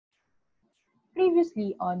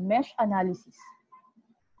previously on mesh analysis.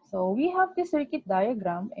 So we have the circuit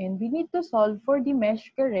diagram and we need to solve for the mesh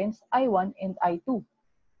currents I1 and I2.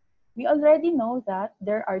 We already know that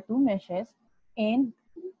there are two meshes and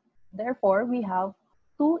therefore we have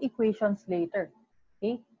two equations later.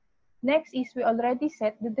 Okay. Next is we already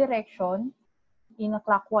set the direction in a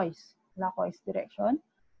clockwise direction.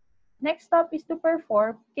 Next step is to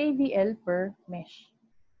perform KVL per mesh.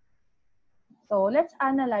 So let's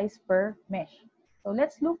analyze per mesh. So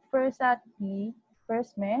let's look first at the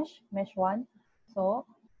first mesh, mesh 1. So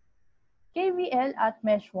KVL at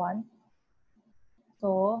mesh 1.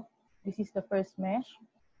 So this is the first mesh.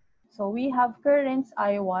 So we have currents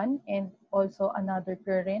I1 and also another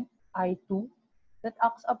current I2 that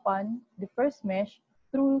acts upon the first mesh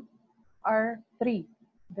through R3,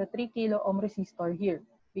 the 3 kilo ohm resistor here,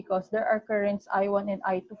 because there are currents I1 and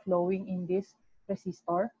I2 flowing in this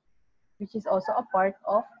resistor, which is also a part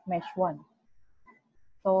of mesh 1.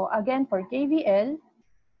 So again, for KVL,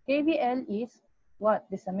 KVL is what?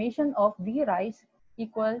 The summation of V rise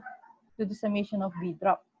equal to the summation of V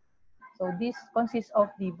drop. So this consists of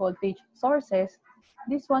the voltage sources.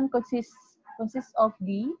 This one consists of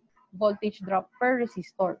the voltage drop per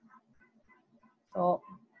resistor. So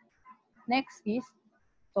next is,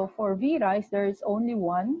 so for V rise, there is only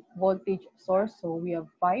one voltage source. So we have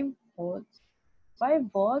 5 volts.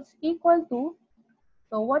 5 volts equal to,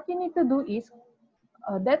 so what you need to do is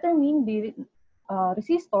determine the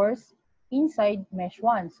resistors inside mesh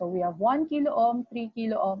 1. So we have 1 kilo ohm, 3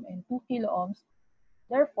 kilo ohm, and 2 kilo ohms.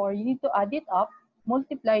 Therefore, you need to add it up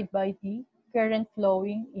multiplied by the current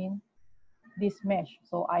flowing in this mesh.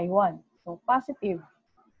 So I1. So positive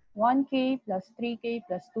 1K plus 3K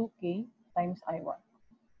plus 2K times I1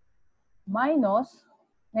 minus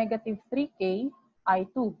negative 3K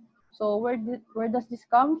I2. So where does this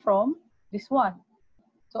come from? This one.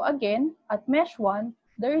 So again, at mesh 1,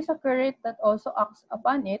 there is a current that also acts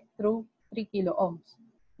upon it through 3 kilo ohms,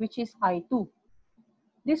 which is I2.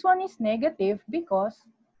 This one is negative because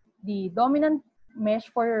the dominant mesh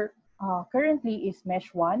for currently is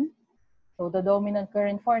mesh 1. So the dominant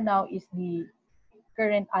current for now is the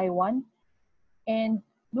current I1. And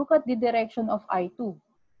look at the direction of I2.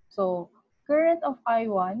 So current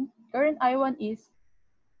I1 is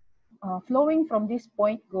flowing from this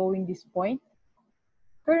point going this point.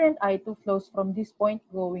 Current I2 flows from this point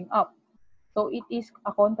going up. So it is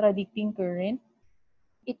a contradicting current.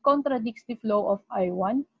 It contradicts the flow of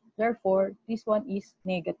I1. Therefore, this one is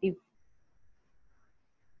negative.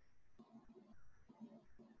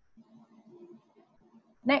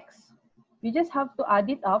 Next, we just have to add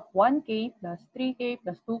it up. 1K plus 3K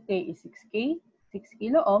plus 2K is 6K. 6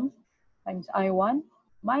 kilo ohms times I1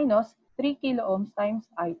 minus 3 kilo ohms times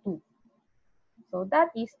I2. So that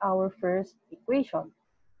is our first equation.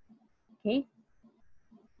 Okay.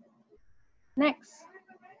 Next,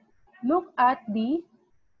 look at the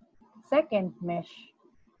second mesh.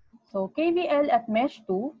 So KVL at mesh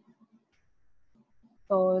 2.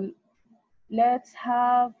 So let's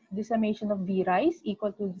have the summation of V rise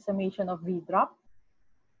equal to the summation of V drop.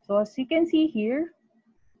 So as you can see here,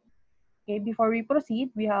 okay, before we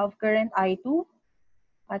proceed, we have current I2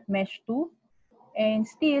 at mesh 2. And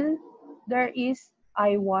still, there is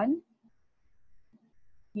I1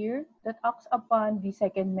 here that acts upon the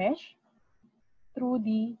second mesh through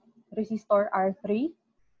the resistor R3.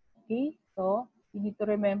 Okay, so you need to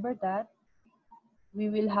remember that we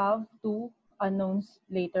will have two unknowns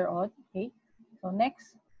later on. Okay, so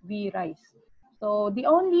next, V rise. So the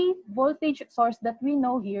only voltage source that we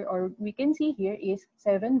know here or we can see here is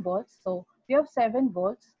 7 volts. So we have 7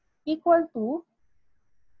 volts equal to,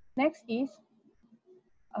 next is,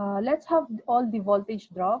 let's have all the voltage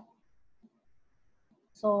drop.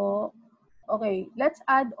 So, okay, let's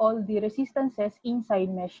add all the resistances inside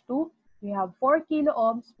mesh 2. We have 4 kilo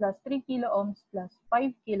ohms plus 3 kilo ohms plus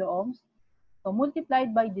 5 kilo ohms. So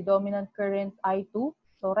multiplied by the dominant current I2.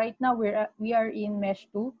 So right now we are in mesh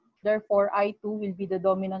 2. Therefore, I2 will be the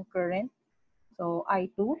dominant current. So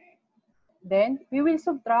I2. Then we will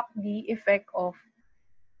subtract the effect of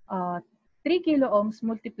 3 kilo ohms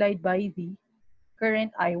multiplied by the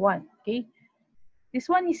current I1. Okay. This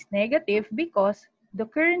one is negative because the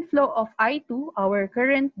current flow of I2, our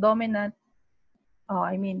current dominant,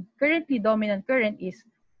 currently dominant current is,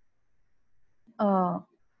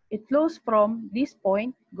 it flows from this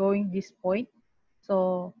point going this point.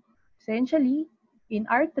 So essentially in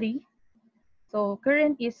R3, so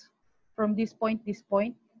current is from this point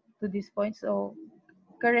to this point. So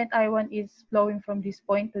current I1 is flowing from this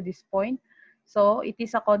point to this point. So it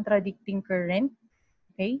is a contradicting current.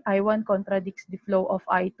 Okay, I1 contradicts the flow of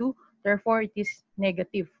I2, therefore it is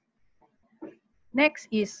negative. Next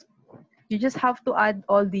is, you just have to add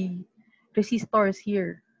all the resistors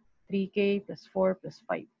here. 3K plus 4 plus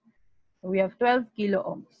 5. So we have 12 kilo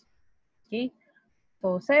ohms. Okay?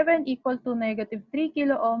 So 7 equal to negative 3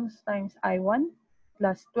 kilo ohms times I1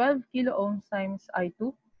 plus 12 kilo ohms times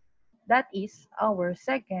I2. That is our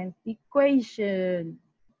second equation.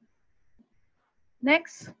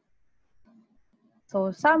 Next,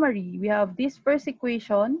 so summary, we have this first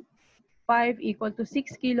equation, 5 equal to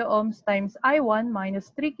 6 kilo ohms times I1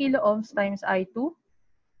 minus 3 kilo ohms times I2.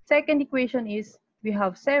 Second equation is, we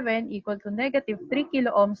have 7 equal to negative 3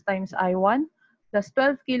 kilo ohms times I1 plus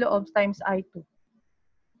 12 kilo ohms times I2.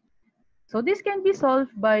 So this can be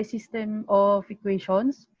solved by system of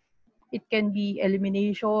equations. It can be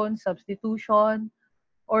elimination, substitution,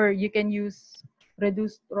 or you can use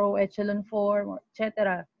reduced row echelon form,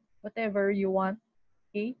 etc. Whatever you want,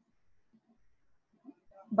 okay?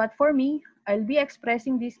 But for me, I'll be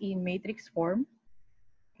expressing this in matrix form,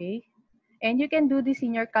 okay? And you can do this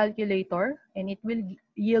in your calculator and it will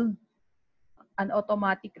yield an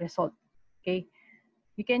automatic result, okay?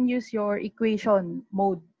 You can use your equation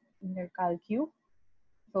mode in your calcu.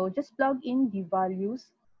 So just plug in the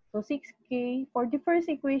values. So 6K, for the first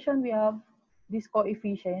equation, we have this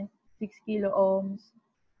coefficient, 6 kilo ohms,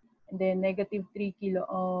 and then negative 3 kilo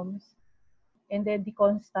ohms, and then the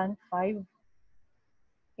constant 5.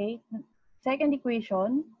 Okay. Second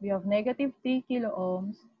equation, we have negative 3 kilo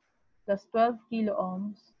ohms plus 12 kilo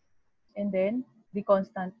ohms, and then the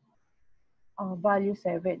constant value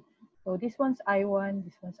 7. So this one's I1,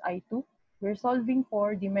 this one's I2. We're solving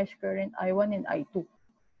for the mesh current I1 and I2.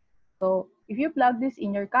 So if you plug this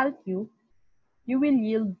in your calcu, you will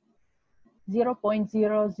yield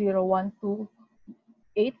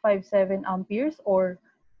 0.0012857 amperes, or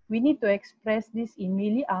we need to express this in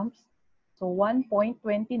milliamps, so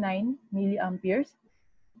 1.29 milliamperes.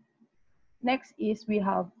 Next is we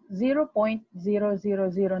have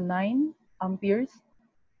 0.0009 amperes,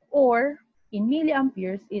 or in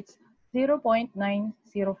milliamperes, it's 0.9047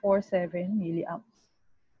 milliamps.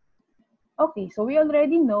 Okay, so we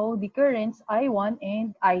already know the currents I1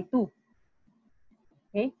 and I2.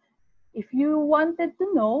 Okay, if you wanted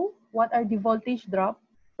to know what are the voltage drop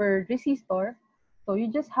per resistor, so you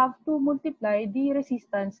just have to multiply the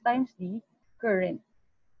resistance times the current.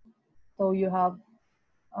 So you have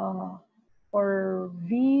for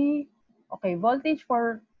V, okay, voltage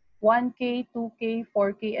for 1K, 2K,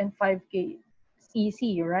 4K, and 5K. It's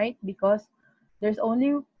easy, right? Because there's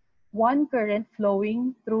only one current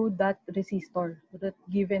flowing through that resistor, that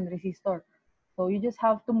given resistor. So you just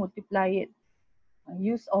have to multiply it.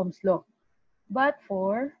 Use Ohm's law. But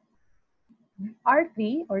for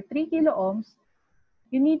R3 or 3 kilo ohms,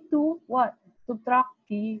 you need to what? Subtract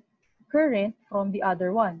the current from the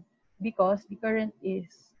other one, because the current is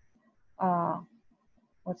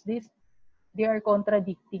what's this? They are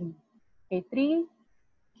contradicting. Okay, 3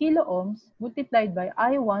 kilo ohms multiplied by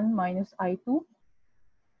I1 minus I2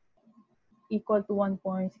 equal to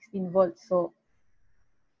 1.16 volts. So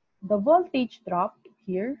the voltage drop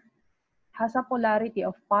here has a polarity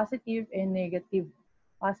of positive and negative.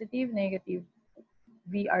 Positive, negative,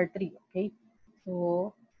 VR3, okay?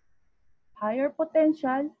 So higher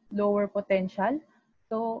potential, lower potential.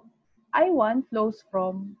 So I1 flows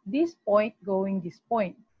from this point going this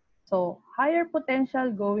point. So higher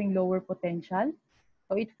potential going lower potential.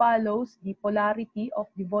 So it follows the polarity of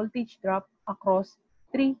the voltage drop across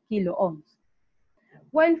 3 kilo ohms.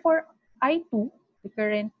 While for I2, the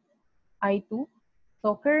current I2,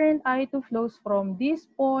 so current I2 flows from this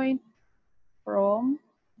point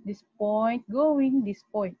going this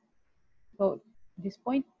point. So this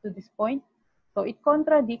point to this point. So it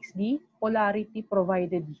contradicts the polarity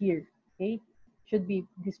provided here. Okay, should be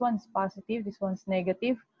this one's positive, this one's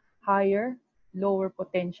negative, higher, lower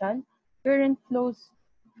potential. Current flows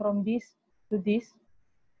from this to this,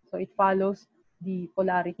 so it follows the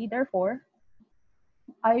polarity. Therefore,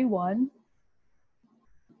 I1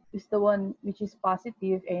 is the one which is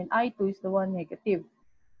positive and I2 is the one negative.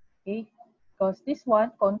 Okay, because this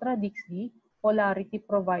one contradicts the polarity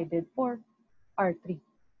provided for R3.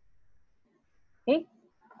 Okay,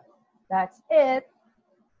 that's it.